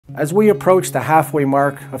As we approach the halfway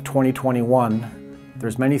mark of 2021,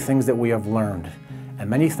 there's many things that we have learned and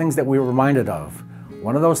many things that we were reminded of.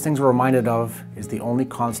 One of those things we're reminded of is the only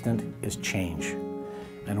constant is change.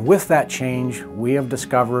 And with that change, we have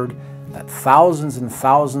discovered that thousands and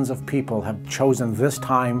thousands of people have chosen this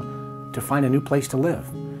time to find a new place to live.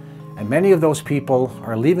 And many of those people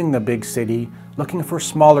are leaving the big city, looking for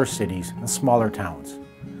smaller cities and smaller towns.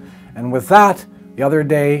 And with that, the other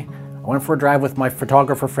day, I went for a drive with my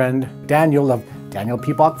photographer friend, Daniel of Daniel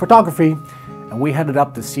Peacock Photography, and we headed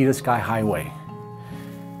up the Sea to Sky Highway.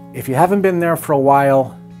 If you haven't been there for a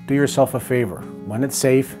while, do yourself a favor. When it's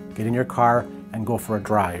safe, get in your car and go for a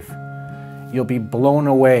drive. You'll be blown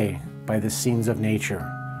away by the scenes of nature.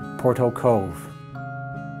 Porto Cove.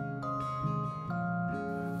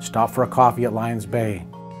 Stop for a coffee at Lions Bay.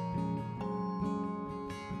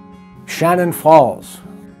 Shannon Falls.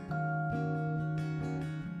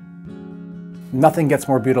 Nothing gets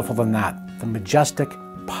more beautiful than that, the majestic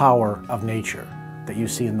power of nature that you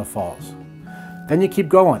see in the falls. Then you keep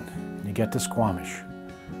going, and you get to Squamish,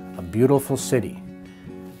 a beautiful city,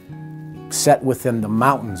 set within the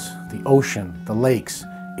mountains, the ocean, the lakes,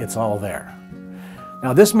 it's all there.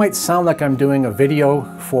 Now this might sound like I'm doing a video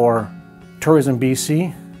for Tourism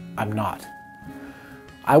BC, I'm not.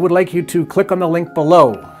 I would like you to click on the link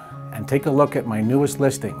below and take a look at my newest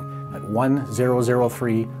listing at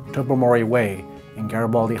 1003 Tobermory Way in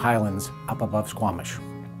Garibaldi Highlands up above Squamish.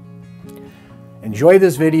 Enjoy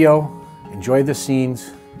this video, enjoy the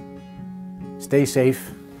scenes, stay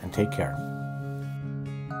safe and take care.